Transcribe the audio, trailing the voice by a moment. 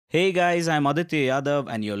Hey guys, I'm Aditya Yadav,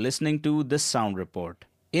 and you're listening to The Sound Report.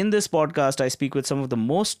 In this podcast, I speak with some of the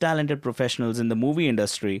most talented professionals in the movie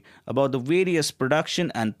industry about the various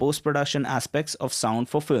production and post production aspects of sound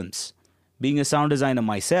for films. Being a sound designer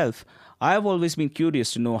myself, I have always been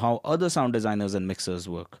curious to know how other sound designers and mixers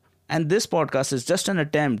work. And this podcast is just an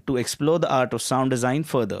attempt to explore the art of sound design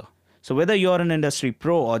further. So, whether you're an industry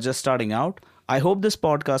pro or just starting out, I hope this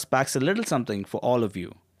podcast packs a little something for all of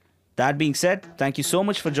you. That being said, thank you so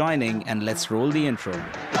much for joining, and let's roll the intro.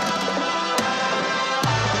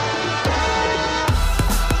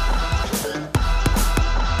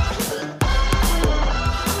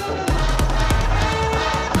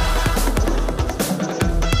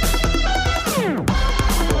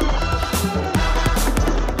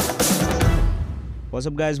 What's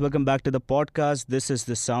up, guys? Welcome back to the podcast. This is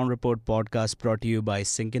the Sound Report podcast brought to you by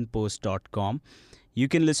syncandpost.com. You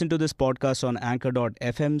can listen to this podcast on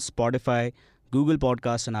Anchor.fm, Spotify, Google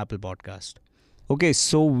Podcast, and Apple Podcast. Okay,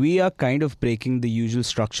 so we are kind of breaking the usual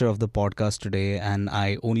structure of the podcast today, and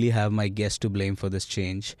I only have my guest to blame for this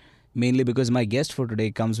change. Mainly because my guest for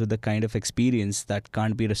today comes with a kind of experience that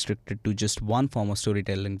can't be restricted to just one form of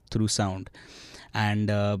storytelling through sound. And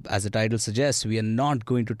as the title suggests, we are not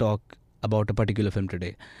going to talk about a particular film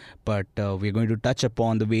today, but we're going to touch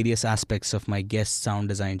upon the various aspects of my guest's sound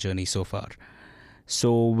design journey so far.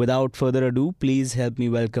 So without further ado, please help me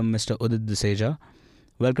welcome Mr. Udit Duseja.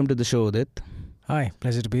 Welcome to the show, Udit. Hi,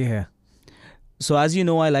 pleasure to be here. So as you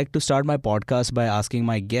know, I like to start my podcast by asking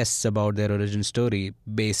my guests about their origin story.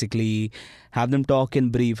 Basically, have them talk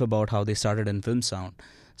in brief about how they started in film sound.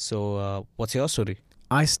 So what's your story?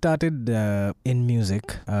 I started in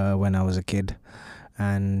music when I was a kid,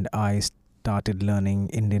 and I started learning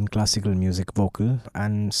Indian classical music vocal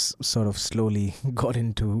and sort of slowly got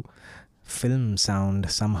into film sound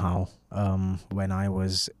somehow when I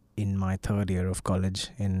was in my third year of college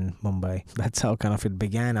in Mumbai. That's how kind of it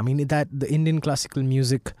began. I mean, that the Indian classical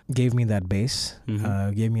music gave me that base,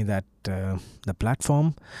 gave me that the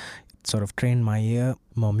platform. It sort of trained my ear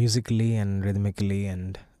more musically and rhythmically,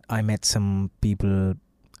 and I met some people,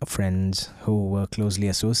 friends who were closely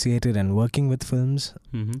associated and working with films.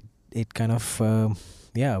 It kind of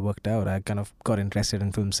worked out. I kind of got interested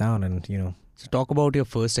in film sound, and So talk about your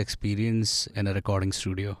first experience in a recording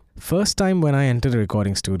studio. first time when I entered a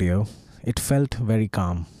recording studio, it felt very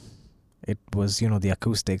calm. It was, the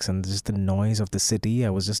acoustics and just the noise of the city.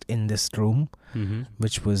 I was just in this room,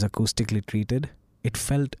 which was acoustically treated. It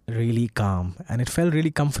felt really calm and it felt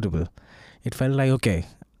really comfortable. It felt like, okay,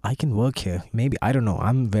 I can work here. Maybe, I don't know.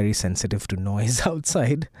 I'm very sensitive to noise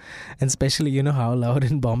outside, and especially, how loud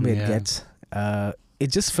in Bombay it gets.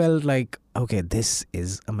 It just felt like, okay, this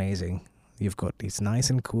is amazing. It's nice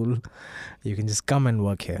and cool. You can just come and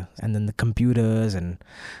work here. And then the computers and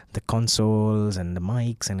the consoles and the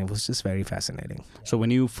mics, and it was just very fascinating. So when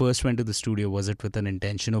you first went to the studio, was it with an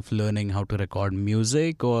intention of learning how to record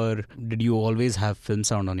music, or did you always have film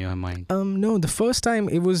sound on your mind? No, the first time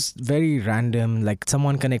it was very random. Like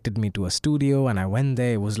someone connected me to a studio and I went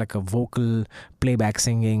there. It was like a vocal playback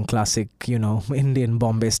singing classic, Indian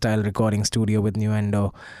Bombay style recording studio with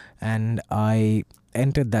Nuendo. And I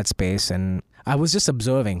entered that space and I was just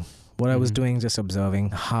observing what I was doing, just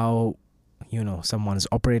observing how, someone's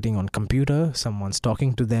operating on computer, someone's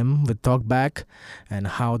talking to them with talkback, and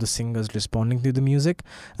how the singer's responding to the music.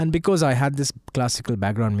 And because I had this classical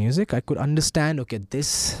background music, I could understand,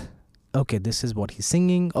 this is what he's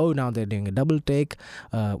singing. Oh, now they're doing a double take.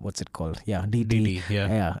 What's it called? Yeah, DT.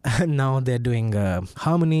 Yeah. And now they're doing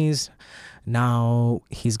harmonies. Now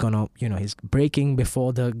he's gonna, he's breaking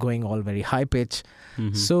before the going all very high pitch.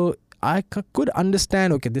 So I could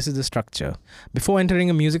understand, this is the structure. Before entering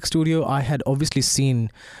a music studio, I had obviously seen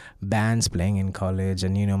bands playing in college,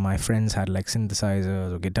 and, my friends had like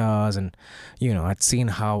synthesizers or guitars, and, I'd seen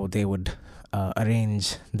how they would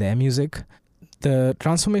arrange their music. The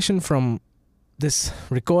transformation from this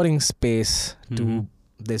recording space to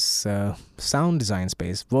this sound design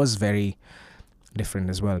space was very different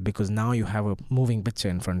as well, because now you have a moving picture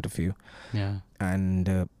in front of you.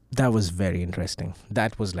 And that was very interesting.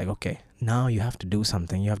 That was like, okay, now you have to do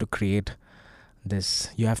something. You have to create this.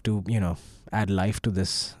 You have to, add life to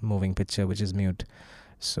this moving picture, which is mute.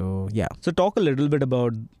 So, yeah. So talk a little bit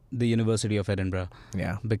about the University of Edinburgh.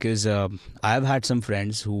 Yeah. Because I've had some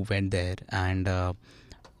friends who went there,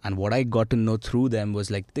 and what I got to know through them was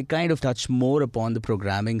like they kind of touch more upon the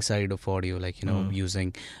programming side of audio, like,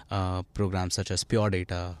 using programs such as Pure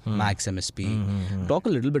Data, Max MSP. Talk a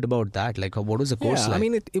little bit about that. Like, what was the course like? I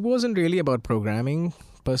mean, it wasn't really about programming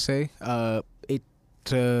per se.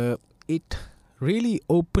 It really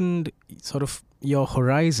opened sort of your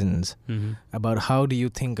horizons Mm-hmm. about how do you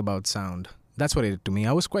think about sound. That's what it did to me.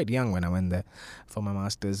 I was quite young when I went there for my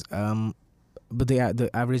master's. But the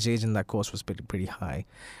average age in that course was pretty high.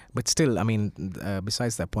 But still, I mean,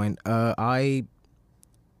 besides that point, when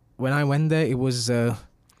I went there, it was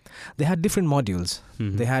they had different modules.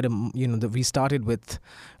 Mm-hmm. They had we started with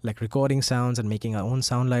like recording sounds and making our own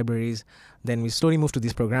sound libraries. Then we slowly moved to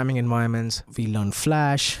these programming environments. We learned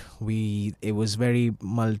Flash. It was very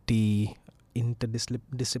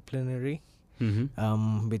interdisciplinary.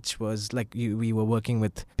 Mm-hmm. Which was like we were working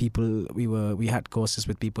with people. We had courses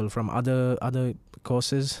with people from other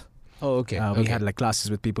courses. Oh, okay. We had like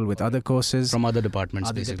classes with people with other courses from other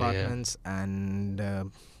departments, basically.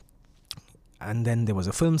 And then there was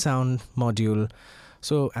a film sound module.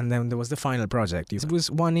 So, and then there was the final project. It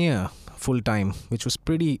was 1 year full time, which was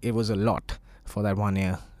it was a lot for that 1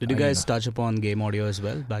 year. Did you guys touch upon game audio as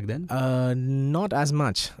well back then? Not as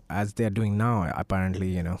much as they're doing now,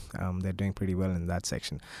 apparently. They're doing pretty well in that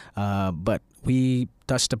section. But we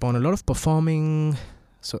touched upon a lot of performing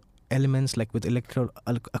elements, like with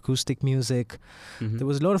acoustic music. Mm-hmm. There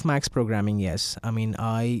was a lot of Max programming, yes. I mean,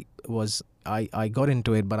 I got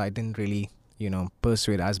into it, but I didn't really,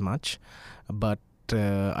 pursue it as much. But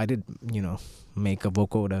I did, make a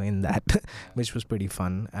vocoder in that, which was pretty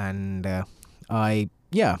fun. And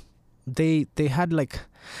they had like,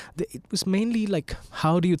 it was mainly like,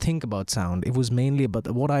 how do you think about sound? It was mainly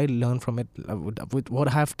about what I learned from it, what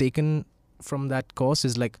I have taken from that course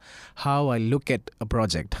is like how I look at a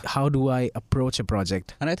project. How do I approach a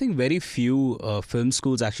project? And I think very few film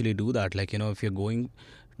schools actually do that. Like, if you're going to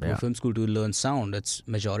a film school to learn sound, it's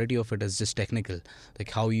majority of it is just technical, like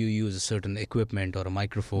how you use a certain equipment or a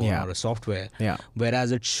microphone or a software.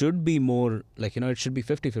 Whereas it should be more like, it should be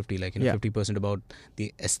 50-50, like 50% about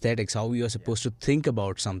the aesthetics, how you're supposed to think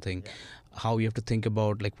about something, how you have to think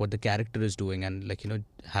about like what the character is doing, and like,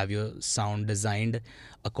 have your sound designed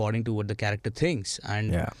according to what the character thinks.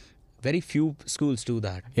 And very few schools do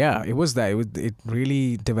that. Yeah, it was that. It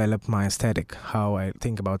really developed my aesthetic, how I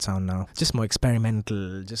think about sound now. Just more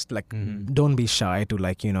experimental, just like don't be shy to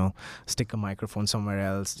like, stick a microphone somewhere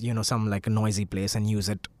else, some like a noisy place and use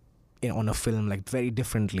it on a film like very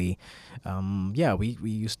differently. We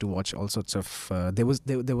used to watch all sorts of there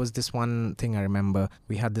was this one thing I remember.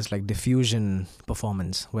 We had this like diffusion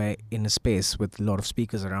performance where in a space with a lot of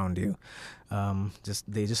speakers around you,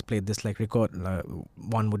 they just played this like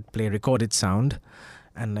one would play recorded sound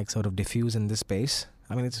and like sort of diffuse in this space.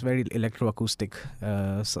 I mean, it's very electroacoustic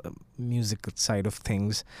music side of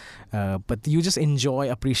things, but you just enjoy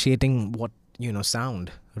appreciating what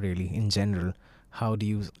sound really in general. How do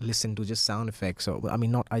you listen to just sound effects? Or I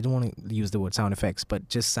mean, I don't want to use the word sound effects, but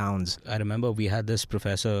just sounds. I remember we had this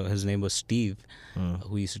professor, his name was Steve,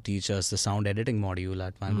 who used to teach us the sound editing module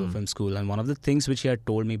at Mango Film School. And one of the things which he had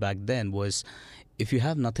told me back then was, if you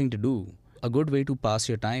have nothing to do, a good way to pass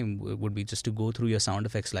your time would be just to go through your sound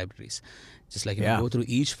effects libraries. Just like, go through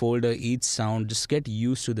each folder, each sound, just get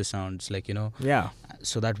used to the sounds, like,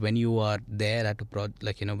 so that when you are there at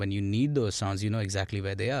a when you need those sounds, you know exactly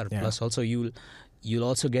where they are. Plus also you'll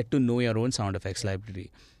also get to know your own sound effects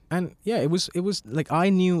library. And it was like I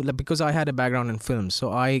knew, like, because I had a background in films,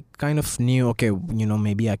 so I kind of knew, okay,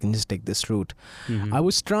 maybe I can just take this route. I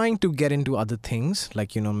was trying to get into other things,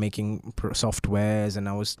 like, making softwares, and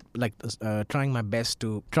I was like trying my best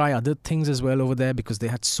to try other things as well over there, because they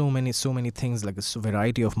had so many things, like a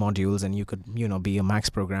variety of modules, and you could, be a Max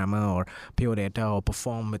programmer or Pure Data or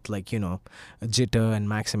perform with like, Jitter and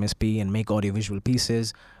Max MSP and make audiovisual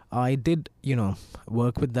pieces. I did,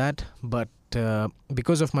 work with that, but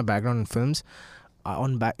because of my background in films,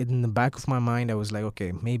 in the back of my mind, I was like,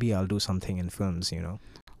 okay, maybe I'll do something in films,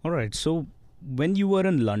 All right. So when you were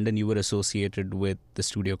in London, you were associated with the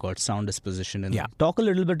studio called Sound Disposition. And talk a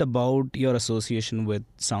little bit about your association with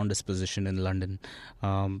Sound Disposition in London.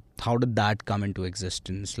 How did that come into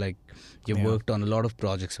existence? Like, you worked on a lot of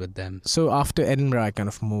projects with them. So after Edinburgh, I kind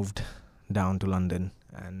of moved down to London.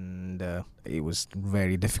 And it was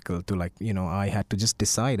very difficult to I had to just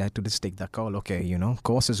decide. I had to just take that call. Okay,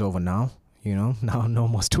 course is over now. Now no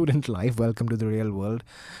more student life. Welcome to the real world.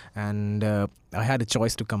 And I had a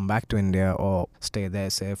choice to come back to India or stay there,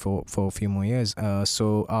 say, for a few more years.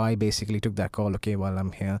 So I basically took that call. Okay, while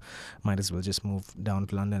I'm here, might as well just move down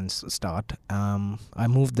to London and start. I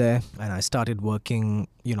moved there and I started working.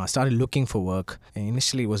 I started looking for work. And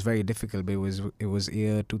initially, it was very difficult. But it was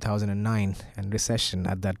year 2009, and recession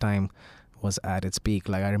at that time was at its peak.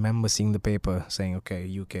 Like, I remember seeing the paper saying, okay,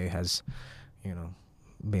 UK has,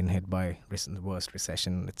 been hit by the worst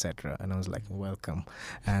recession, etc. And I was like, welcome.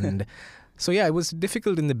 And so yeah, it was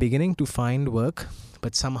difficult in the beginning to find work,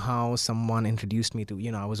 but somehow someone introduced me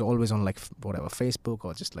to, I was always on like whatever, Facebook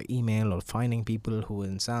or just like email or finding people who were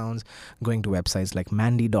in sounds, going to websites like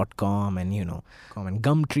mandy.com and, and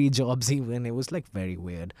Gumtree jobs even. It was like very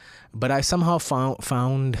weird. But I somehow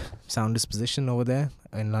found Sound Disposition over there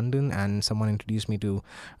in London, and someone introduced me to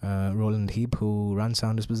Roland Heap, who runs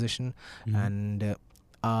Sound Disposition. And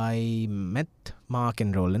I met Mark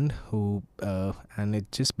and Roland, and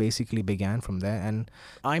it just basically began from there. And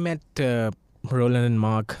I met Roland and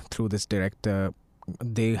Mark through this director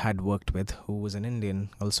they had worked with, who was an Indian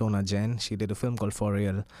called Sona Jain. She did a film called For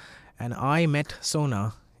Real. And I met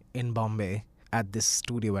Sona in Bombay at this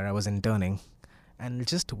studio where I was interning. And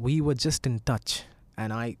we were just in touch.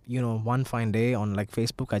 And I, one fine day on like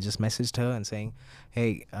Facebook, I just messaged her and saying,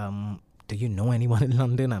 hey, do you know anyone in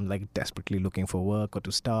London? I'm like desperately looking for work or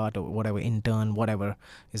to start or whatever, intern, whatever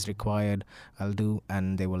is required, I'll do.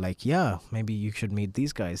 And they were like, yeah, maybe you should meet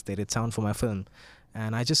these guys. They did sound for my film.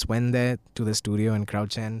 And I just went there to the studio in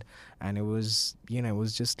Crouch End, and it was, it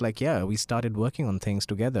was just like, yeah, we started working on things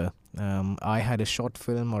together. I had a short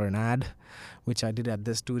film or an ad, which I did at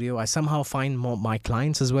the studio. I somehow find my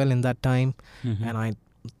clients as well in that time. And I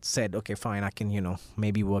said, okay, fine, I can,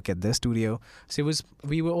 maybe work at their studio. So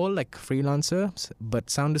we were all like freelancers, but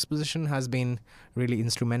Sound Disposition has been really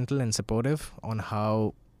instrumental and supportive on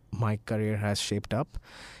how my career has shaped up.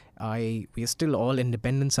 We are still all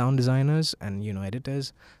independent sound designers and,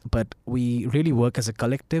 editors, but we really work as a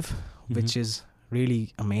collective, which is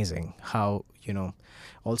really amazing. How,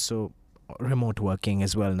 also remote working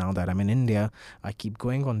as well. Now that I'm in India, I keep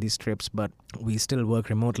going on these trips, but we still work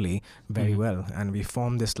remotely very well. And we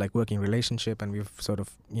formed this like working relationship, and we've sort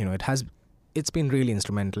of, it's been really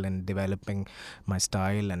instrumental in developing my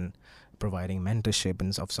style and providing mentorship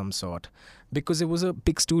and of some sort, because it was a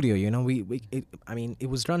big studio. It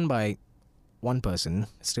was run by one person,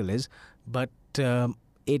 still is, but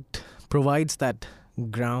it provides that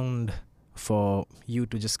ground for you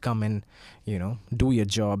to just come and do your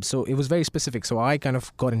job. So it was very specific. So I kind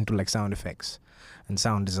of got into like sound effects and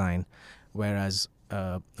sound design, whereas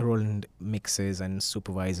Roland mixes and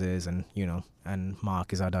supervises, and and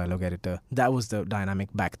Mark is our dialogue editor. That was the dynamic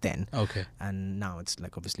back then. Okay. And now it's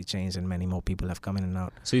like obviously changed, and many more people have come in and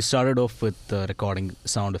out. So you started off with recording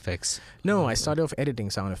sound effects? No, I started off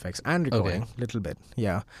editing sound effects and recording a little bit,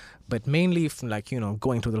 yeah. But mainly from like,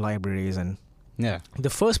 going to the libraries. And the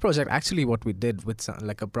first project, actually what we did with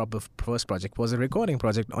like a proper first project, was a recording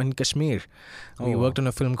project in Kashmir. We worked on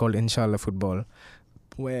a film called Inshallah Football,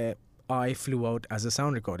 where I flew out as a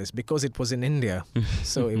sound recordist because it was in India.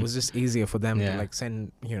 So it was just easier for them to like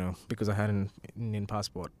send, because I had an Indian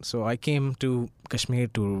passport. So I came to Kashmir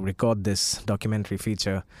to record this documentary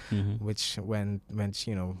feature, which went,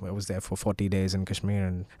 I was there for 40 days in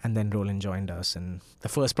Kashmir, and then Roland joined us. And the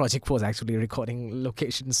first project was actually recording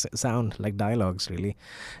locations sound, like dialogues really.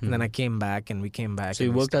 And then I came back, and we came back. So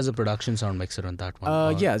you worked as a production sound mixer on that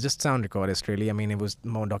one? Yeah, just sound recordist really. I mean, it was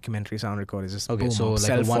more documentary sound recordist. Just okay, so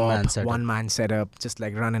like a one-man setup, just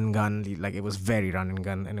like run and gun. Like it was very run and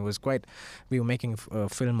gun, and it was quite. We were making a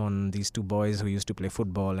film on these two boys who used to play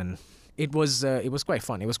football, and it was quite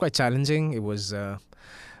fun. It was quite challenging. It was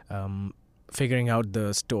figuring out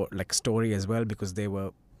the story as well, because they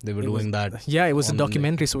were doing that. Yeah, it was a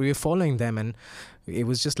documentary, so we were following them, and it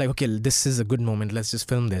was just like, okay, this is a good moment, let's just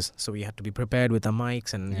film this. So we had to be prepared with our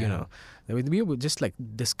mics, and we were just like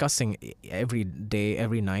discussing every day,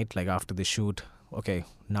 every night, like after the shoot. Okay,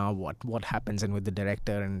 now what happens? And with the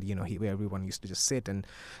director, and everyone used to just sit, and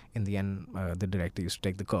in the end the director used to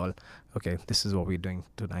take the call. Okay, this is what we're doing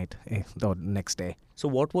tonight or next day. So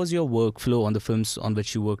what was your workflow on the films on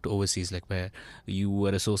which you worked overseas, like where you were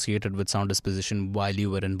associated with Sound Disposition while you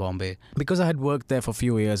were in Bombay? Because I had worked there for a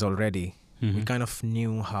few years already, we kind of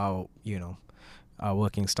knew how our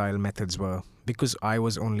working style methods were, because I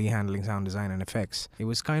was only handling sound design and effects. It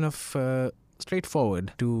was kind of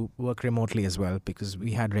straightforward to work remotely as well, because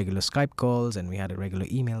we had regular Skype calls and we had a regular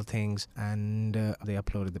email things, and they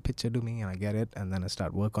uploaded the picture to me and I get it, and then I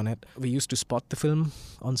start work on it. We used to spot the film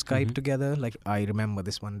on Skype together. Like I remember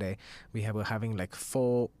this one day we were having like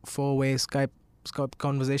four-way Skype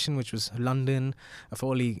conversation, which was London. A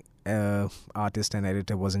Foley artist and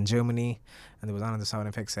editor was in Germany, and there was another sound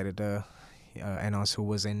effects editor, Enos, who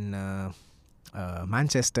was in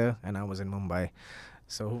Manchester, and I was in Mumbai.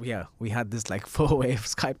 So yeah, we had this like 4-way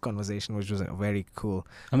Skype conversation, which was very cool.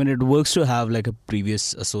 I mean, it works to have like a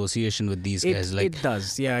previous association with these guys. Like, it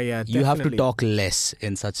does, yeah, you have to definitely. talk less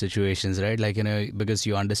in such situations, right? Like, because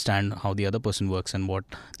you understand how the other person works and what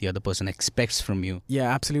the other person expects from you. Yeah,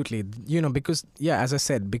 absolutely. Because as I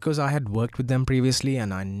said, because I had worked with them previously,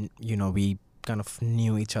 and we kind of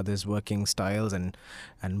knew each other's working styles and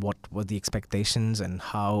what were the expectations and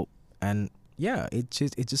how, and yeah, it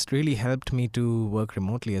just really helped me to work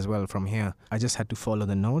remotely as well from here. I just had to follow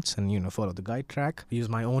the notes and follow the guide track, use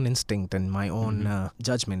my own instinct and my own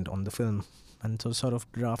judgment on the film, and so sort of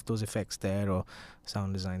draft those effects there or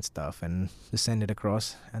sound design stuff and just send it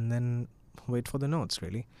across and then wait for the notes.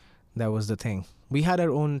 Really, that was the thing. We had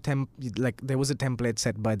our own there was a template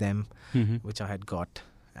set by them, which I had got,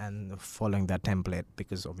 and following that template,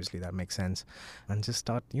 because obviously that makes sense, and just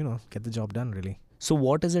start get the job done, really. So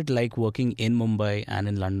what is it like working in Mumbai and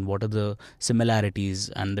in London? What are the similarities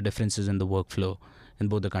and the differences in the workflow in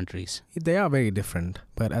both the countries? They are very different,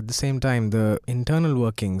 but at the same time, the internal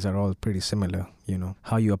workings are all pretty similar.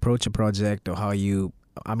 How you approach a project, or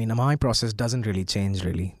my process doesn't really change,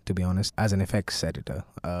 really, to be honest, as an effects editor.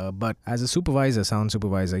 But as a sound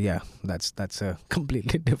supervisor, yeah, that's a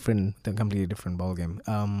completely different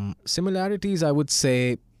ballgame. Similarities, I would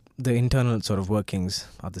say, the internal sort of workings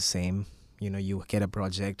are the same. You get a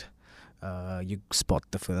project, you spot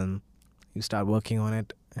the film, you start working on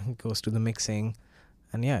it, and it goes to the mixing,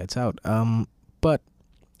 and yeah, it's out. But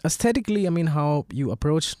aesthetically, how you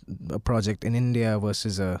approach a project in India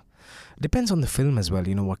versus depends on the film as well,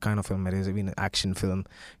 what kind of film it is. I mean, an action film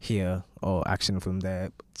here or action film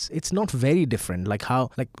there, it's not very different. Like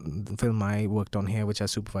the film I worked on here, which I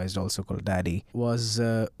supervised, also called Daddy, was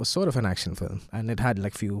sort of an action film, and it had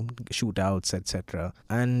like few shootouts, etc.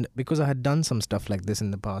 And because I had done some stuff like this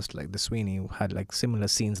in the past, like the Sweeney had like similar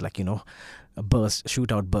scenes, like a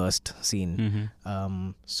shootout burst scene.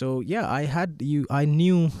 So yeah, I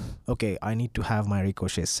knew, okay, I need to have my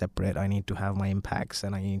ricochets separate, I need to have my impacts,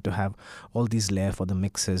 and I need to have all these layers for the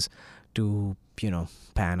mixes to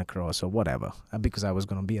pan across or whatever, because I was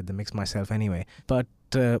going to be at the mix myself anyway. But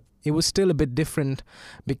it was still a bit different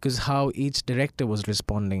because how each director was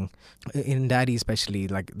responding in Daddy, especially,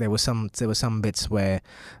 like there were some bits where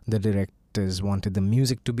the directors wanted the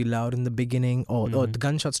music to be loud in the beginning, or the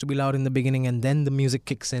gunshots to be loud in the beginning, and then the music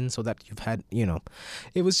kicks in, so that you've had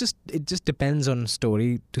it just depends on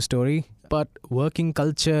story to story. But working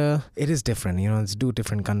culture, it is different. It's two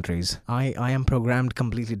different countries. I am programmed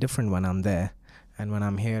completely different when I'm there, and when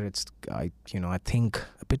I'm here, I think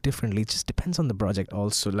a bit differently. It just depends on the project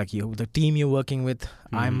also. Like the team you're working with,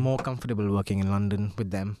 I'm more comfortable working in London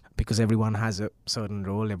with them because everyone has a certain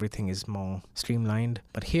role. Everything is more streamlined.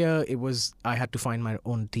 But here, I had to find my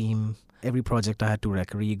own team. Every project I had to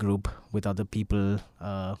regroup with other people.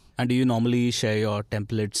 And do you normally share your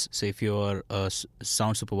templates? Say if you're a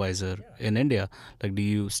sound supervisor in India, like do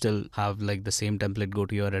you still have like the same template go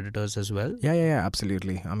to your editors as well? Yeah,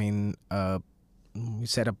 absolutely. I mean, you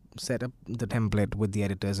set up the template with the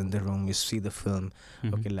editors in the room. You see the film.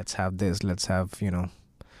 Okay, let's have this. Let's have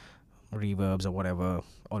reverbs or whatever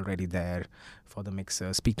already there for the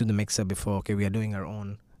mixer. Speak to the mixer before. Okay, we are doing our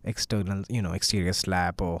own exterior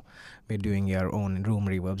slap, or we're doing your own room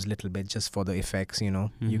reverbs little bit just for the effects.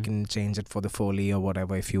 You can change it for the Foley or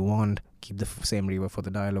whatever if you want. Keep the same reverb for the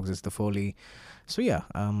dialogues as the Foley. So yeah,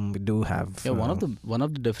 we do have one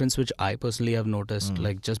of the difference which I personally have noticed,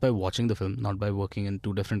 like just by watching the film, not by working in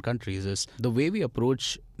two different countries, is the way we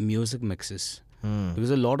approach music mixes. Because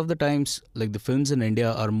a lot of the times, like the films in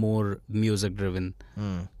India are more music driven,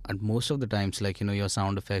 and most of the times, like your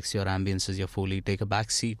sound effects, your ambiences, your Foley take a back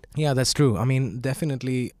seat. Yeah, that's true. I mean,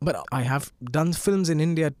 definitely. But I have done films in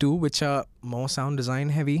India too, which are more sound design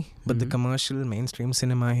heavy. But the commercial mainstream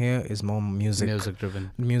cinema here is more music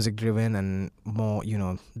driven, and more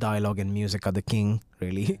dialogue and music are the king.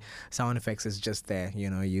 Really, sound effects is just there.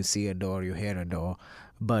 You see a door, you hear a door,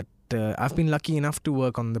 but I've been lucky enough to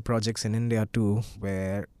work on the projects in India too,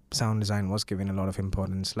 where sound design was given a lot of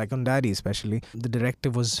importance. Like on Daddy especially, the director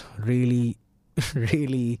was really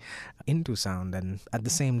really into sound, and at the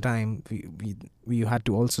same time we had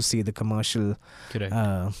to also see the commercial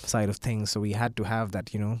side of things, so we had to have that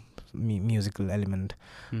musical element,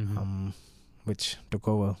 which took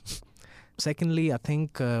over. Secondly, I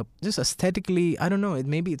think just aesthetically, I don't know,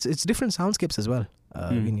 maybe it's different soundscapes as well.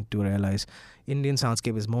 We need to realize Indian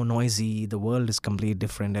soundscape is more noisy, the world is completely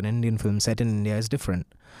different. An Indian film set in India is different.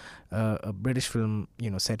 A British film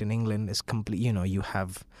set in England is complete. You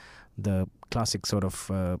have the classic sort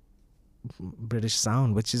of British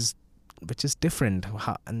sound, which is which is different,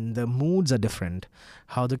 and the moods are different.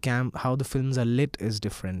 How the films are lit is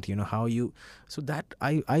different. So that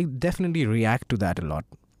I definitely react to that a lot.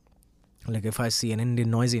 Like if I see an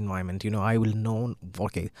Indian noisy environment, I will know,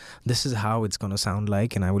 okay, this is how it's going to sound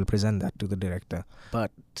like, and I will present that to the director.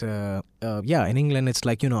 But in England, it's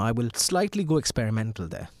like, I will slightly go experimental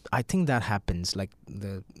there. I think that happens. Like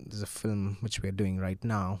there's a film which we're doing right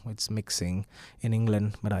now. It's mixing in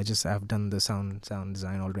England, but I've done the sound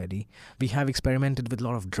design already. We have experimented with a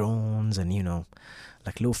lot of drones and,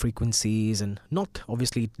 like low frequencies, and not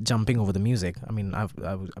obviously jumping over the music. I mean,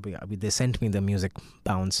 they sent me the music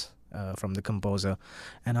bounce from the composer,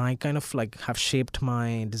 and I kind of like have shaped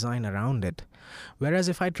my design around it. Whereas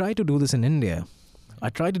if I try to do this in India, I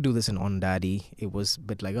tried to do this in On Daddy, it was a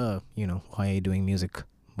bit like, why are you doing music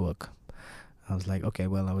work? I was like, okay,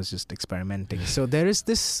 well, I was just experimenting. So there is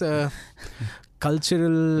this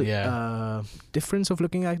cultural difference of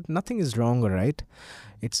looking at. Nothing is wrong or right.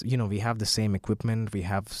 It's, we have the same equipment, we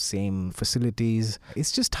have same facilities.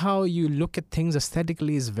 It's just how you look at things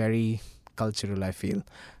aesthetically is very cultural, I feel.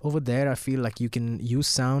 Over there, I feel like you can use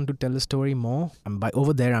sound to tell a story more. And by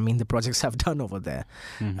over there, I mean the projects I've done over there.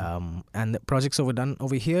 And the projects done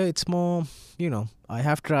over here, it's more, I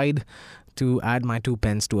have tried to add my 2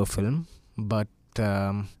 pence to a film, but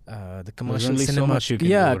the commercial cinema,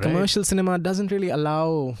 commercial cinema doesn't really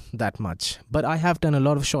allow that much. But I have done a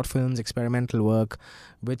lot of short films, experimental work,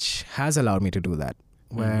 which has allowed me to do that.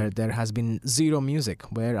 Where there has been zero music,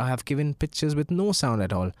 where I have given pictures with no sound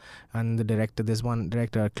at all. And there's one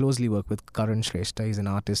director I closely work with, Karan Shrestha. He's an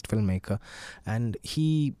artist, filmmaker. And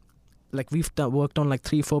we've worked on like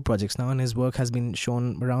 3-4 projects now, and his work has been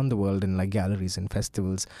shown around the world in like galleries and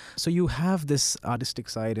festivals. So you have this artistic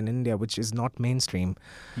side in India, which is not mainstream,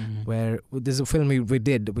 where there's a film we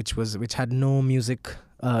did, which had no music,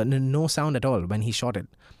 no sound at all when he shot it.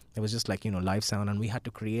 It was just like, live sound, and we had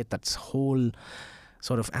to create that whole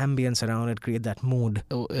sort of ambience around it, create that mood.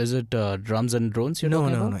 Oh, is it drums and drones you're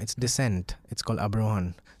talking about? No, it's Descent. It's called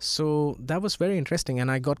Abrohan. So that was very interesting, and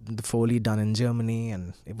I got the Foley done in Germany,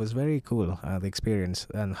 and it was very cool, the experience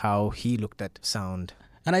and how he looked at sound.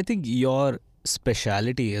 And I think your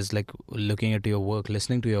speciality is like looking at your work,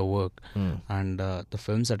 listening to your work, and the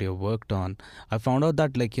films that you've worked on. I found out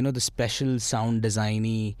that the special sound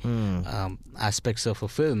designy aspects of a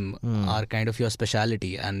film are kind of your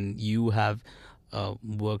speciality, and you have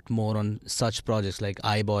worked more on such projects. Like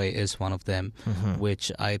iBoy is one of them,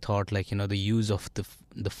 which I thought the use of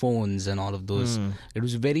the phones and all of those, it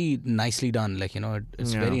was very nicely done.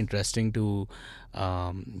 It's very interesting to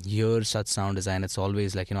hear such sound design. It's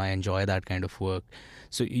always I enjoy that kind of work.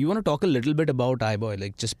 So you want to talk a little bit about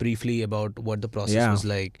iBoy, just briefly about what the process was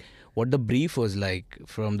like, what the brief was like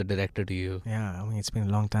from the director to you? Yeah, I mean, it's been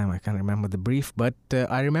a long time. I can't remember the brief, but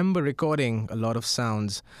I remember recording a lot of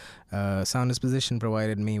sounds. Sound Disposition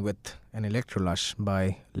provided me with an Electrolush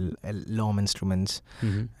by Lom Instruments,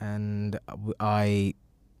 and I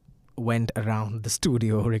went around the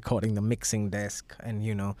studio recording the mixing desk and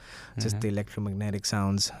just the electromagnetic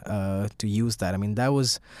sounds to use that. I mean, that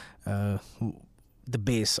was the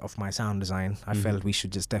base of my sound design. I felt we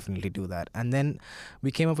should just definitely do that. And then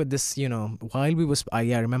we came up with this, while we were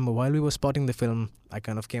spotting the film, I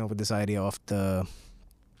kind of came up with this idea of the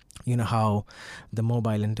how the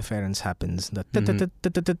mobile interference happens, the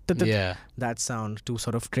that sound to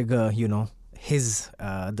sort of trigger his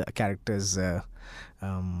the character's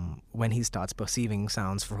when he starts perceiving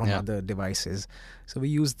sounds from other devices. So we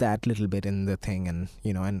used that little bit in the thing, and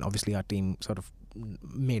and obviously our team sort of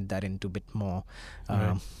made that into a bit more.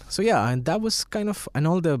 So and that was kind of, and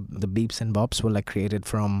all the beeps and bops were created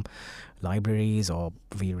from libraries, or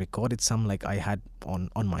we recorded some I had on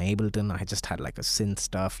my Ableton. I just had a synth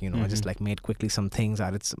stuff, I just made quickly some things.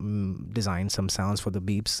 I had designed some sounds for the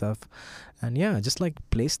beep stuff, and just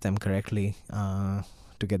placed them correctly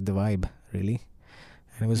to get the vibe, really.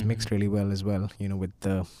 And it was mixed really well as well, with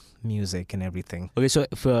the music and everything. Okay, so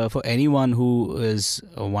for anyone who is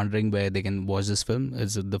wondering where they can watch this film,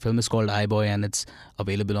 the film is called iBoy, and it's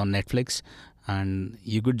available on Netflix. And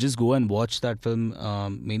you could just go and watch that film.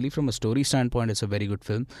 Mainly from a story standpoint, it's a very good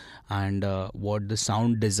film. And what the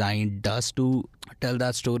sound design does to tell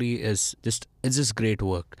that story it's just great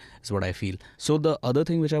work, is what I feel. So the other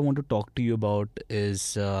thing which I want to talk to you about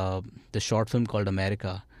is the short film called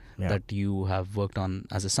America. That you have worked on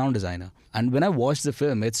as a sound designer. And when I watched the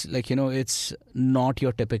film, it's it's not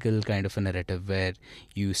your typical kind of a narrative where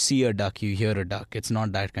you see a duck, you hear a duck. It's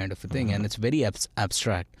not that kind of a thing, and it's very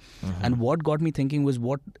abstract. And what got me thinking was,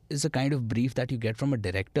 what is the kind of brief that you get from a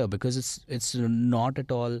director? Because it's not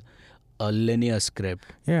at all a linear script.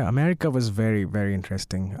 Yeah, America was very, very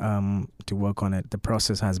interesting to work on it. The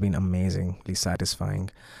process has been amazingly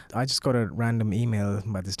satisfying. I just got a random email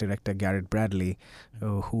by this director, Garrett Bradley,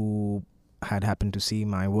 who had happened to see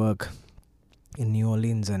my work in New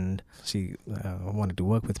Orleans, and she wanted to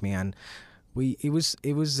work with me. And we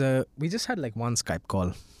just had like one Skype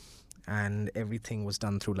call, and everything was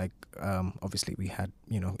done through like obviously we had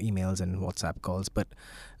emails and WhatsApp calls, but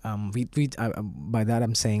by that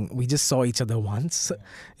I'm saying we just saw each other once.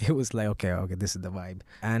 It was like okay, this is the vibe.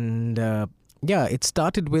 And it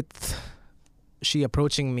started with she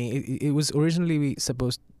approaching me. It was originally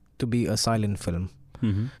supposed to be a silent film.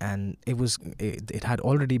 Mm-hmm. And it had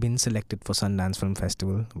already been selected for Sundance Film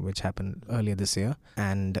Festival, which happened earlier this year.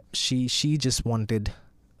 And she just wanted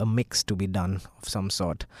a mix to be done of some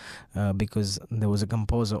sort, because there was a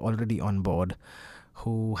composer already on board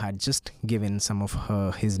who had just given some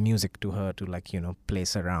of his music to her to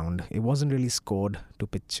place around. It wasn't really scored to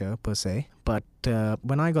picture per se, but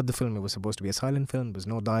when I got the film, it was supposed to be a silent film. There was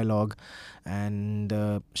no dialogue, and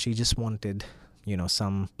she just wanted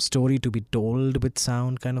some story to be told with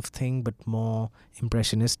sound kind of thing, but more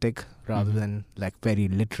impressionistic rather than like very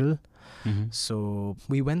literal. Mm-hmm. So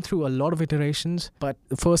we went through a lot of iterations, but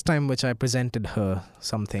the first time which I presented her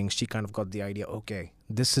something, she kind of got the idea, okay,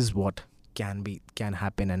 this is what can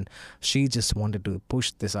happen. And she just wanted to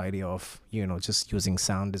push this idea of just using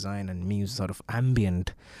sound design and music, sort of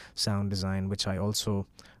ambient sound design, which I also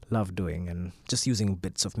love doing, and just using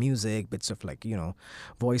bits of music, bits of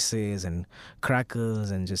voices and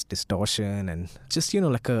crackles and just distortion and just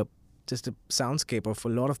just a soundscape of a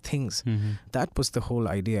lot of things. Mm-hmm. That was the whole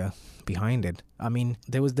idea behind it. I mean,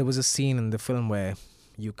 there was a scene in the film where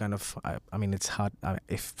you kind of it's hard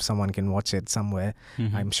if someone can watch it somewhere.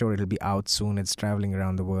 Mm-hmm. I'm sure it'll be out soon. It's traveling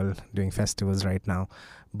around the world doing festivals right now,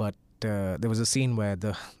 but there was a scene where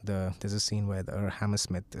there's a scene where the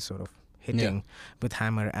Hammersmith is sort of hitting with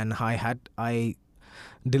hammer and hi-hat. I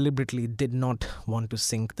deliberately did not want to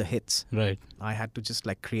sync the hits. Right. I had to just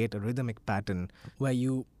create a rhythmic pattern where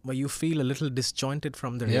you feel a little disjointed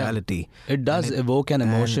from the reality. It does evoke an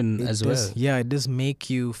emotion as well. Yeah, it does make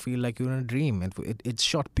you feel like you're in a dream. It's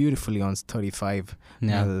shot beautifully on 35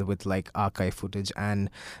 with archive footage,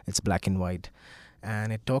 and it's black and white.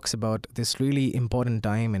 And it talks about this really important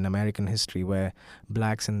time in American history where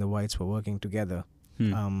blacks and the whites were working together.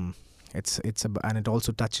 And it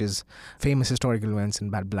also touches famous historical events in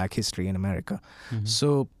black history in America. Mm-hmm.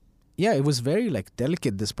 So yeah, it was very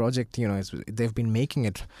delicate, this project. They've been making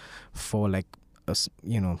it for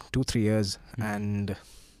 2-3 years, and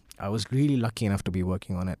I was really lucky enough to be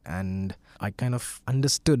working on it, and I kind of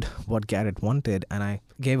understood what Garrett wanted, and I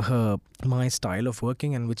gave her my style of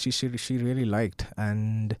working, and which she really liked,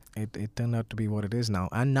 and it turned out to be what it is now.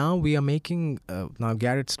 And now we are making now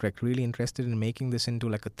Garrett's really interested in making this into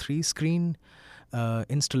a 3-screen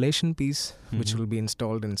installation piece, which will be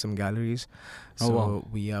installed in some galleries.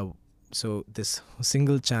 So this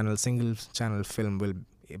single channel film will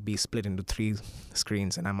be split into 3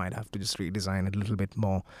 screens, and I might have to just redesign it a little bit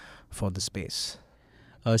more for the space.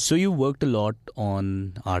 So you worked a lot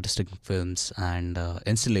on artistic films and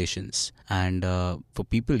installations, and for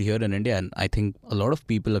people here in India, and I think a lot of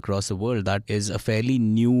people across the world, that is a fairly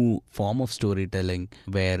new form of storytelling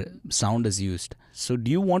where sound is used. So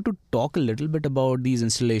do you want to talk a little bit about these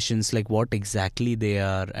installations, like what exactly they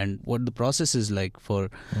are and what the process is like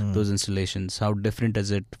for those installations? How different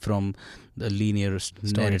is it from the linear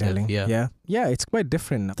storytelling? Yeah, it's quite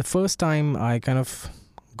different. The first time I kind of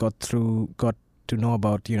got to know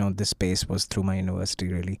about this space was through my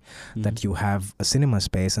university, really. That you have a cinema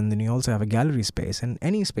space, and then you also have a gallery space, and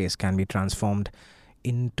any space can be transformed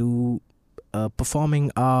into a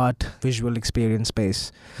performing art visual experience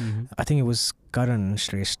space. I think it was Karan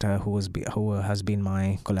Shrestha who has been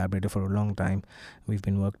my collaborator for a long time. We've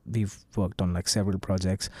worked on several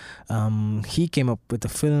projects. He came up with a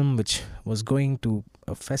film which was going to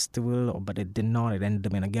a festival, but it did not. It ended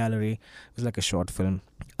up in a gallery. It was like a short film.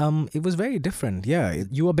 It was very different.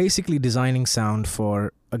 You are basically designing sound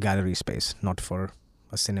for a gallery space, not for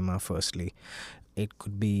a cinema. Firstly, it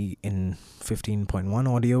could be in 15.1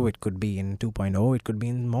 audio, it could be in 2.0, it could be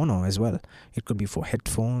in mono as well. It could be for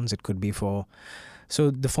headphones, it could be for...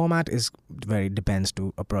 So the format depends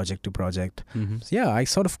to a project to project. So I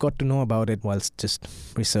sort of got to know about it whilst just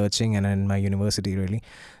researching and in my university, really.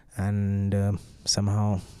 And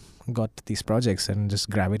somehow got these projects and just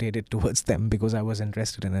gravitated towards them because I was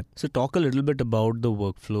interested in it. So talk a little bit about the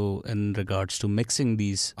workflow in regards to mixing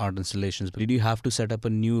these art installations. Did you have to set up a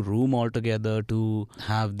new room altogether to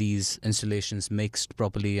have these installations mixed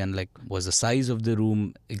properly, and like was the size of the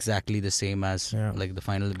room exactly the same as like the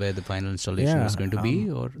final installation was going to be?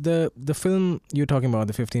 Or the film you're talking about,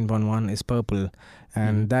 the 15.1, is Purple,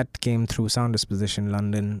 and that came through Sound Disposition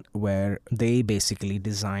London, where they basically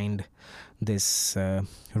designed this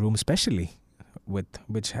room specially, with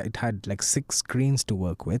which it had like 6 screens to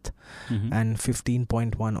work with, and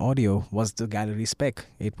 15.1 audio was the gallery spec.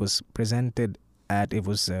 It was presented at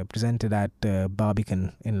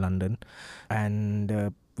Barbican in London,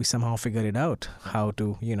 and we somehow figured it out how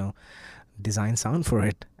to design sound for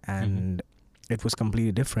it, and it was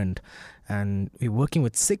completely different. And we're working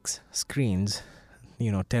with 6 screens,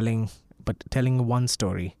 telling one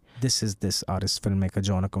story. This is this artist, filmmaker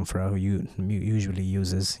John Akumfra, who usually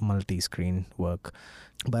uses multi-screen work.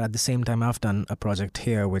 But at the same time, I've done a project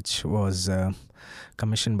here which was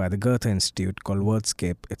commissioned by the Goethe Institute called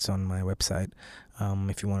Wordscape. It's on my website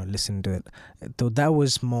if you want to listen to it. So that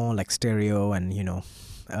was more like stereo, and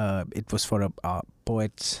it was for a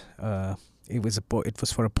poets. It was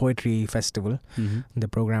for a poetry festival. The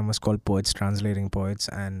program was called Poets Translating Poets,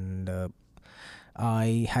 and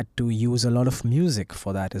I had to use a lot of music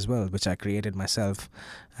for that as well, which I created myself,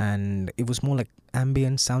 and it was more like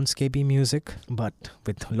ambient soundscapey music, but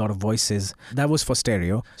with a lot of voices. That was for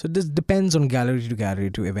stereo. So this depends on gallery to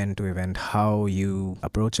gallery, to event, how you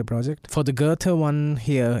approach a project. For the Goethe one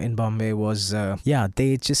here in Bombay was,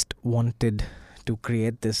 they just wanted to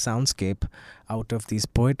create this soundscape out of these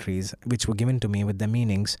poetries which were given to me with their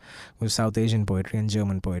meanings, with South Asian poetry and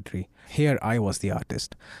German poetry. Here I was the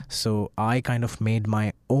artist, so I kind of made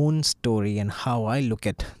my own story and how I look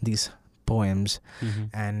at these poems,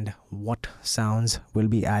 and what sounds will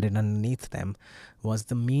be added underneath them was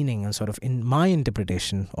the meaning and sort of in my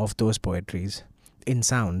interpretation of those poetries in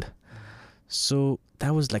sound. So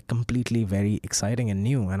that was like completely very exciting and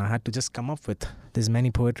new, and I had to just come up with there's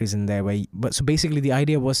many poetries in there so basically the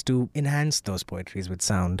idea was to enhance those poetries with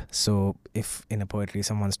sound. So if in a poetry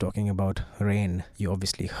someone's talking about rain, you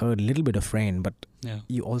obviously heard a little bit of rain, but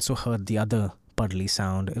you also heard the other puddly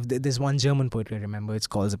sound. If there's one German poetry I remember,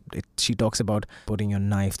 she talks about putting your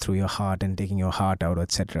knife through your heart and taking your heart out,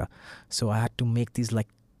 etc. So I had to make these like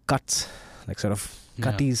cuts, like sort of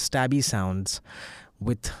cutty, stabby sounds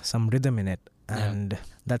with some rhythm in it. And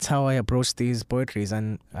that's how I approached these poetries,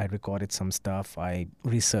 and I recorded some stuff. I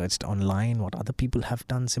researched online what other people have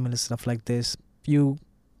done similar stuff like this. You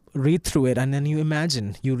read through it, and then you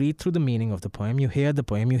imagine. You read through the meaning of the poem, you hear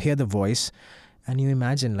the voice, and you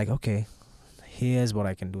imagine like, okay, here's what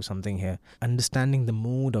I can do something here. Understanding the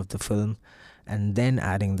mood of the film and then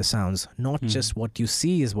adding the sounds. Not just what you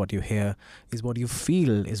see is what you hear, is what you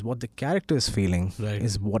feel, is what the character is feeling,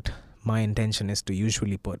 is what my intention is to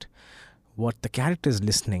usually put. What the character is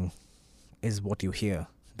listening is what you hear.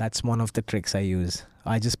 That's one of the tricks I use.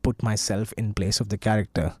 I just put myself in place of the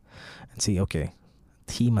character and see, okay,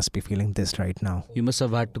 he must be feeling this right now. You must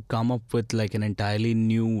have had to come up with like an entirely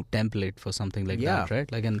new template for something like that, right?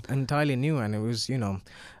 Like entirely new, and it was,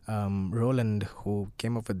 Roland who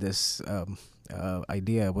came up with this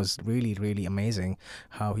idea. Was really, really amazing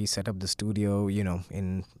how he set up the studio,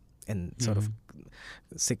 in sort of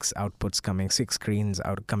 6 screens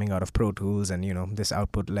coming out of Pro Tools, and this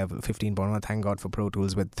output level 15.1, thank God for Pro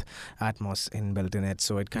Tools with Atmos inbuilt in it,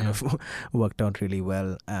 so it kind of worked out really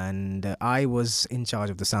well. And I was in charge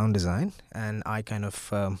of the sound design, and I kind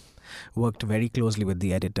of worked very closely with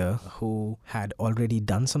the editor, who had already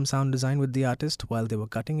done some sound design with the artist while they were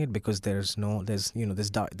cutting it, because there's no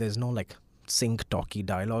like sync talky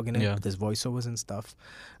dialogue in it. There's voiceovers and stuff,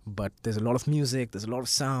 but there's a lot of music, there's a lot of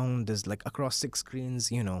sound, there's like across 6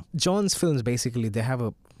 screens. John's films, basically they have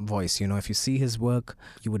a voice. If you see his work,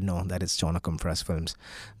 you would know that it's John Akumfra's films.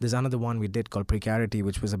 There's another one we did called Precarity,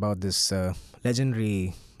 which was about this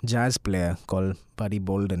legendary jazz player called Buddy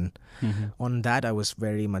Bolden. On that I was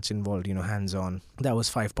very much involved, hands-on. That was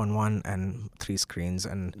 5.1 and 3 screens,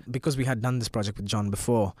 and because we had done this project with John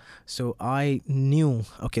before, so I knew,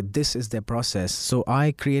 okay, this is their process. So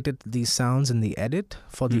I created these sounds in the edit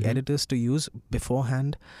for the editors to use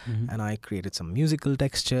beforehand, and I created some musical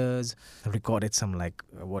textures, recorded some like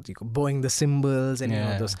what you call bowing the cymbals, and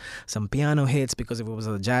those some piano hits, because if it was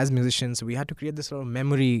a jazz musician, so we had to create this sort of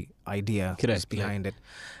memory idea behind it.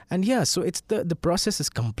 And so it's the process is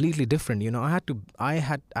completely different. I have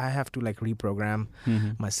to like reprogram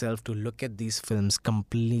myself to look at these films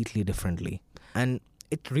completely differently, and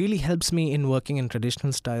it really helps me in working in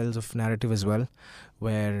traditional styles of narrative as well,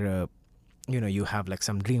 where you have like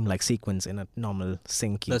some dreamlike sequence in a normal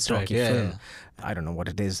synchy That's right. talky Yeah, film. yeah. I don't know what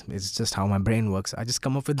it is. It's just how my brain works. I just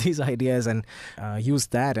come up with these ideas and use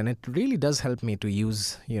that, and it really does help me to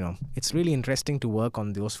use. It's really interesting to work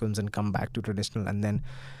on those films and come back to traditional, and then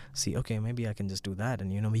see, okay, maybe I can just do that,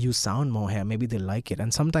 and use sound more here. Maybe they like it,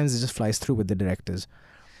 and sometimes it just flies through with the directors.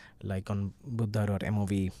 Like on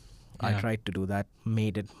Buddha.mov, I Yeah. tried to do that,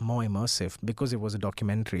 made it more immersive because it was a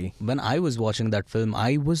documentary. When I was watching that film,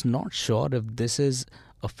 I was not sure if this is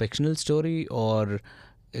a fictional story or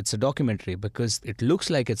it's a documentary, because it looks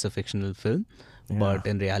like it's a fictional film, but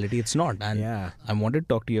in reality it's not. And Yeah. I wanted to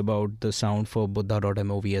talk to you about the sound for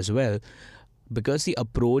Buddha.mov as well, because the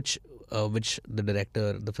approach which the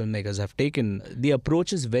director, the filmmakers have taken, the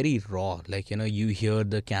approach is very raw. Like, you hear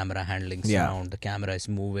the camera handling Yeah. sound, the camera is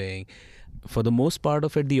moving. For the most part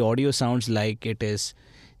of it, the audio sounds like it is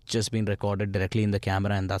just been recorded directly in the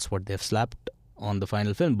camera, and that's what they've slapped on the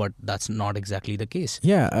final film, but that's not exactly the case.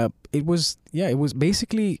 Yeah, it was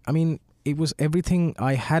basically, it was everything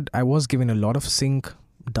I had. I was given a lot of sync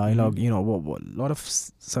dialogue, a lot of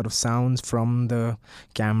sort of sounds from the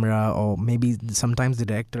camera, or maybe sometimes the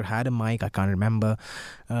director had a mic, I can't remember.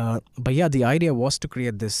 But yeah, the idea was to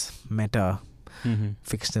create this meta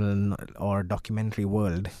fictional or documentary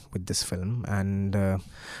world with this film, and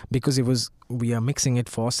because we are mixing it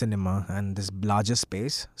for cinema and this larger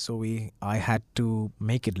space, so I had to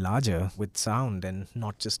make it larger with sound and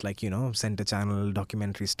not just like center channel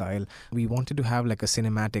documentary style. We wanted to have like a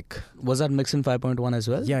cinematic. Was that mixed in 5.1 as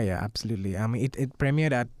well? Yeah, absolutely. It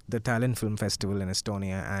premiered at the Tallinn Film Festival in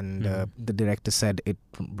Estonia, and the director said it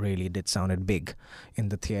really did sounded big in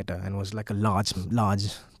the theater and was like a large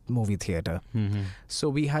movie theater.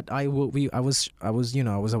 So I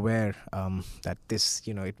was aware that this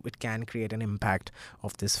it can create an impact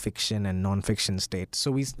of this fiction and non-fiction state.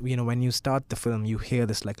 So we when you start the film, you hear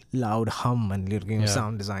this like loud hum and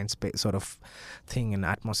sound design sort of thing, and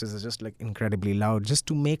atmosphere is just like incredibly loud, just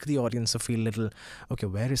to make the audience feel little, okay,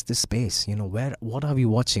 where is this space, what are we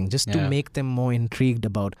watching, just to make them more intrigued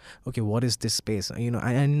about, okay, what is this space, and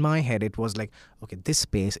in my head it was like, okay, this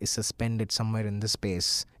space is suspended somewhere in this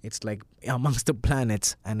space. It's like amongst the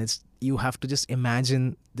planets, and you have to just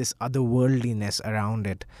imagine this otherworldliness around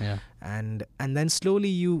it. Yeah. And then slowly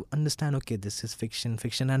you understand, okay, this is fiction,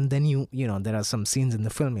 and then there are some scenes in the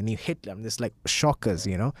film and you hit them, this like shockers,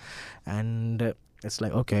 and it's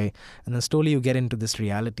like, okay, and then slowly you get into this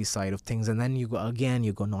reality side of things, and then you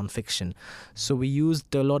go non-fiction. So we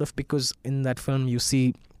used a lot of, because in that film you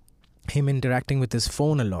see him interacting with his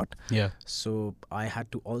phone a lot. Yeah. So I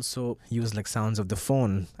had to also use like sounds of the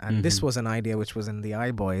phone, and this was an idea which was in the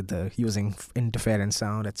iBoy, the using interference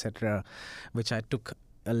sound, etc., which I took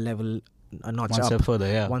a notch One up, step further,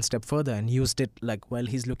 yeah. one step further, and used it like while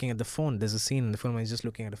he's looking at the phone. There's a scene in the film where he's just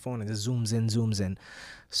looking at the phone and it just zooms in.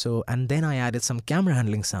 So, and then I added some camera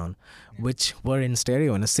handling sound, which were in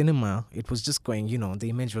stereo. In a cinema, it was just going, the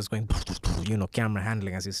image was going, camera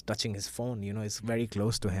handling as he's touching his phone, it's very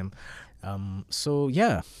close to him. So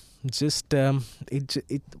yeah, just it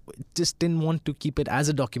just didn't want to keep it as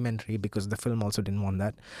a documentary, because the film also didn't want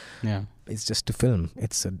that. Yeah. It's just a film.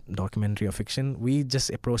 It's a documentary or fiction. We just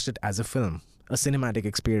approached it as a film, a cinematic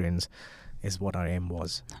experience is what our aim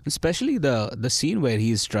was. Especially the scene where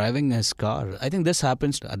he's driving his car. I think this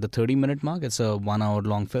happens at the 30-minute mark. It's a 1 hour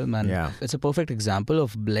long film, and it's a perfect example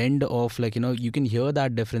of blend of you can hear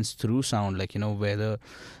that difference through sound, whether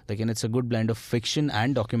it's a good blend of fiction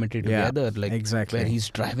and documentary together, exactly, where he's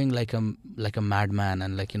driving like a madman,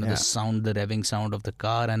 and the sound, the revving sound of the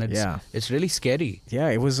car, and it's really scary. Yeah,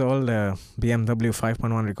 it was all BMW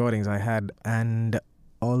 5.1 recordings I had, and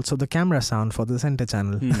also the camera sound for the center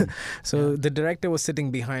channel. So the director was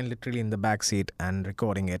sitting behind, literally in the back seat, and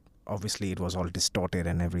recording it. Obviously it was all distorted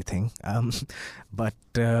and everything, but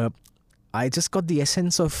I just got the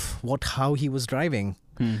essence of how he was driving.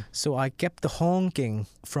 So I kept the honking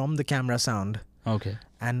from the camera sound,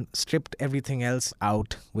 and stripped everything else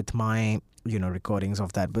out with my recordings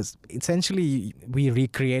of that. But essentially we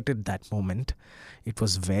recreated that moment. It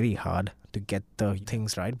was very hard to get the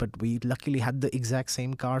things right, but we luckily had the exact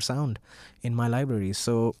same car sound in my library,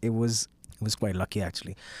 so it was quite lucky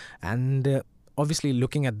actually. And obviously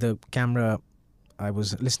looking at the camera, I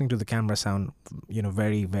was listening to the camera sound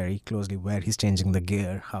very, very closely, where he's changing the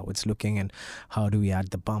gear, how it's looking, and how do we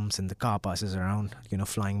add the bumps, and the car passes around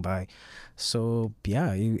flying by. So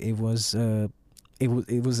yeah, it was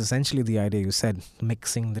essentially the idea you said,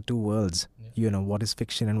 mixing the two worlds, what is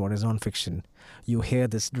fiction and what is non-fiction. You hear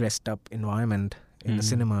this dressed up environment in the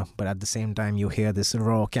cinema, but at the same time you hear this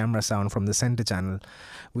raw camera sound from the center channel,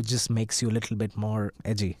 which just makes you a little bit more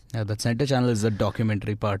edgy. Yeah, that center channel is the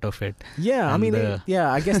documentary part of it. Yeah, And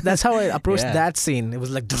I guess that's how I approached Yeah. that scene. It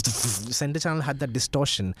was like center channel had that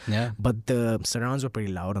distortion, Yeah. but the surrounds were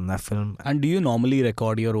pretty loud on that film. And do you normally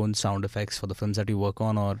record your own sound effects for the films that you work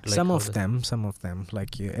on, or like Some how of does- them.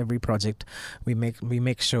 Like every project, we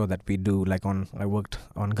make sure that we do. Like I worked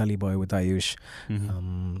on Gully Boy with Ayush,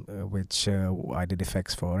 which I did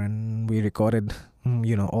effects for, and we recorded,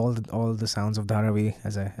 all the sounds of Dharavi,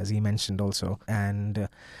 as he mentioned also. And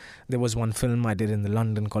there was one film I did in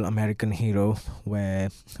London called American Hero, where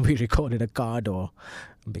we recorded a car door,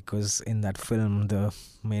 because in that film the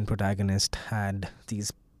main protagonist had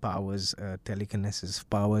these powers, telekinesis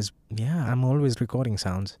powers. Yeah, I'm always recording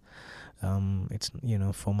sounds. It's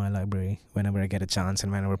for my library whenever I get a chance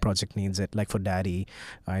and whenever a project needs it. Like for Daddy,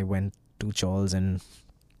 I went to Charles and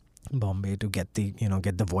Bombay to get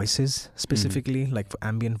the voices specifically, like for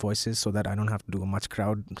ambient voices, so that I don't have to do much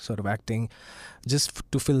crowd sort of acting, just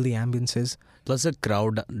to fill the ambiences. Plus, the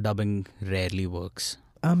crowd dubbing rarely works.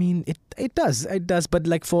 I mean, it does, but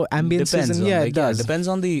like for ambiences, Depends and on, it does. depends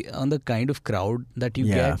on the kind of crowd that you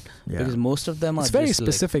get, because most of them are it's very just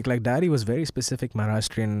specific. Like Daddy was very specific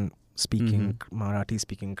Maharashtrian speaking, Marathi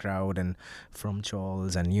speaking crowd, and from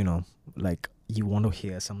Charles, and like you want to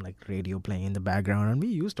hear some like radio playing in the background, and we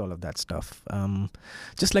used all of that stuff.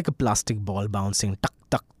 Just like a plastic ball bouncing, tuck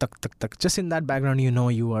tuck tuck tuck tuck. Just in that background,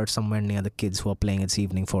 you are somewhere near the kids who are playing. It's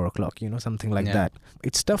evening, 4 o'clock. Something like that.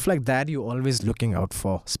 It's stuff like that you're always looking out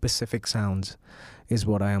for. Specific sounds is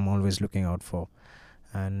what I am always looking out for.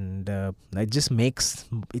 And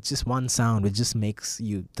it's just one sound which just makes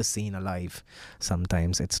the scene alive.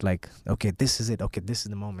 Sometimes it's like, okay, this is it, okay, this is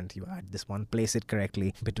the moment, you add this one, place it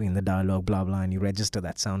correctly between the dialogue, blah blah, and you register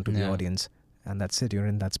that sound to the audience, and that's it, you're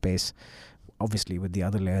in that space, obviously with the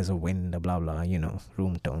other layers of wind, blah blah,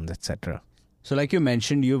 room tones, etc. So like you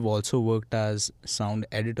mentioned, you've also worked as sound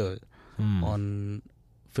editor on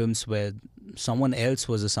films where someone else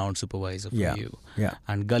was a sound supervisor for you. Yeah.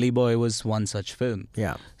 And Gully Boy was one such film.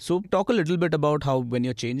 Yeah. So talk a little bit about how when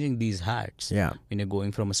you're changing these hats, Yeah. when you're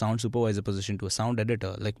going from a sound supervisor position to a sound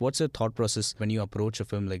editor, like what's your thought process when you approach a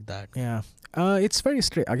film like that? Yeah. It's very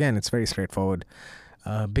straightforward.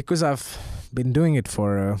 Because I've been doing it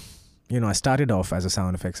for I started off as a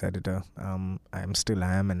sound effects editor. I still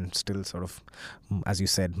am and still sort of, as you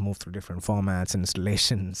said, move through different formats,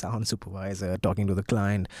 installation, sound supervisor, talking to the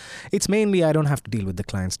client. It's mainly I don't have to deal with the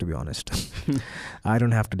clients, to be honest. I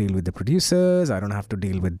don't have to deal with the producers. I don't have to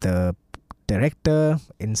deal with the director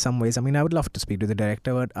in some ways. I mean, I would love to speak to the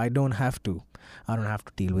director, but I don't have to. I don't have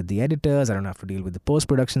to deal with the editors. I don't have to deal with the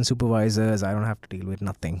post-production supervisors. I don't have to deal with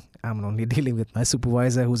nothing. I'm only dealing with my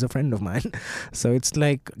supervisor, who's a friend of mine. So it's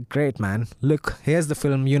like, great, man. Look, here's the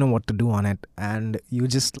film. You know what to do on it, and you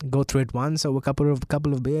just go through it once over a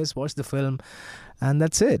couple of beers, watch the film, and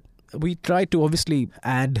that's it. We try to obviously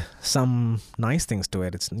add some nice things to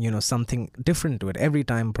it. It's, something different to it. Every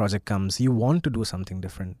time a project comes, you want to do something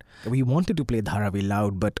different. We wanted to play Dharavi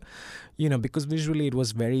loud, but, because visually it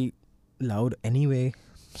was very loud anyway.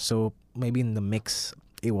 So maybe in the mix,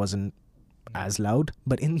 it wasn't as loud.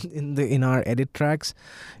 But in our edit tracks,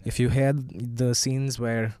 if you hear the scenes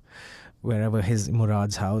wherever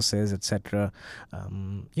Murad's house is, etc.,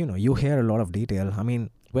 you hear a lot of detail. I mean,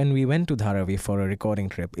 when we went to Dharavi for a recording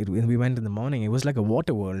trip, we went in the morning, it was like a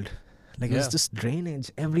water world. Like, it's just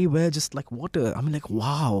drainage everywhere, just like water. I mean, like,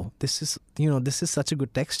 wow, this is such a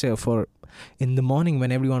good texture for in the morning when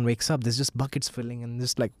everyone wakes up. There's just buckets filling and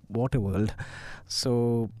just like water world.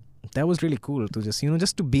 So that was really cool to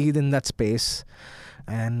just to be in that space,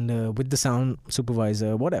 and with the sound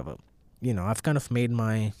supervisor, whatever. I've kind of made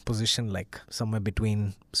my position like somewhere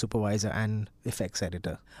between supervisor and effects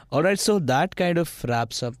editor. All right, so that kind of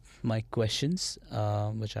wraps up my questions,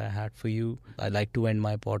 which I had for you. I like to end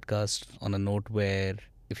my podcast on a note where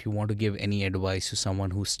if you want to give any advice to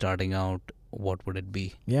someone who's starting out, what would it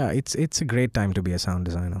be? Yeah, it's a great time to be a sound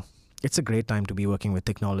designer. It's a great time to be working with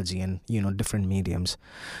technology and, different mediums.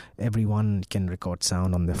 Everyone can record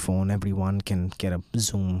sound on their phone. Everyone can get a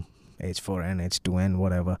Zoom H4n, H2n,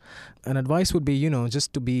 whatever. An advice would be,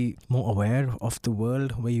 just to be more aware of the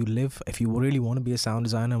world where you live. If you really want to be a sound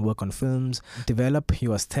designer, work on films, develop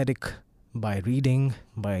your aesthetic by reading,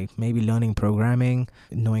 by maybe learning programming,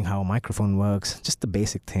 knowing how a microphone works, just the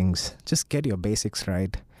basic things. Just get your basics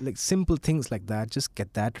right. Like simple things like that, just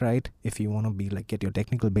get that right if you want to be like, get your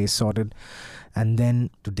technical base sorted. And then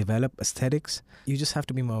to develop aesthetics, you just have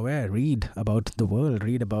to be more aware. Read about the world,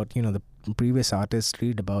 read about, the previous artists,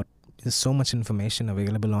 read about There's so much information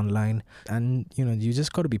available online, and you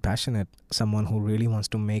just got to be passionate. Someone who really wants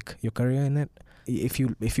to make your career in it. If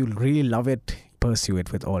you really love it, pursue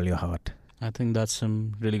it with all your heart. I think that's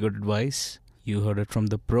some really good advice. You heard it from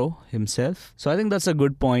the pro himself. So I think that's a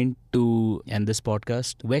good point to end this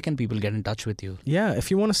podcast. Where can people get in touch with you? Yeah,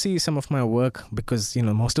 if you want to see some of my work, because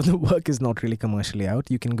most of the work is not really commercially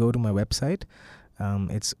out, you can go to my website.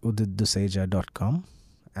 It's uditduseja.com,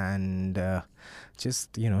 and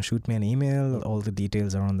just shoot me an email. All the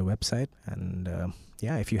details are on the website, and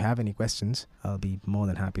if you have any questions, I'll be more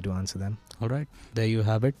than happy to answer them. All right, there you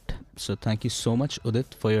have it. So thank you so much,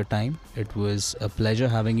 Udit, for your time. It was a pleasure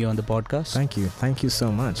having you on the podcast. Thank you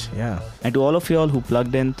so much. Yeah. And to all of you all who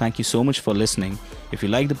plugged in, thank you so much for listening. If you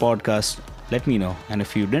like the podcast, let me know. And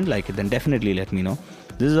if you didn't like it, then definitely let me know.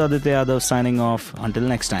 This is Aditya Yadav signing off. Until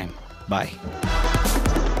next time. Bye.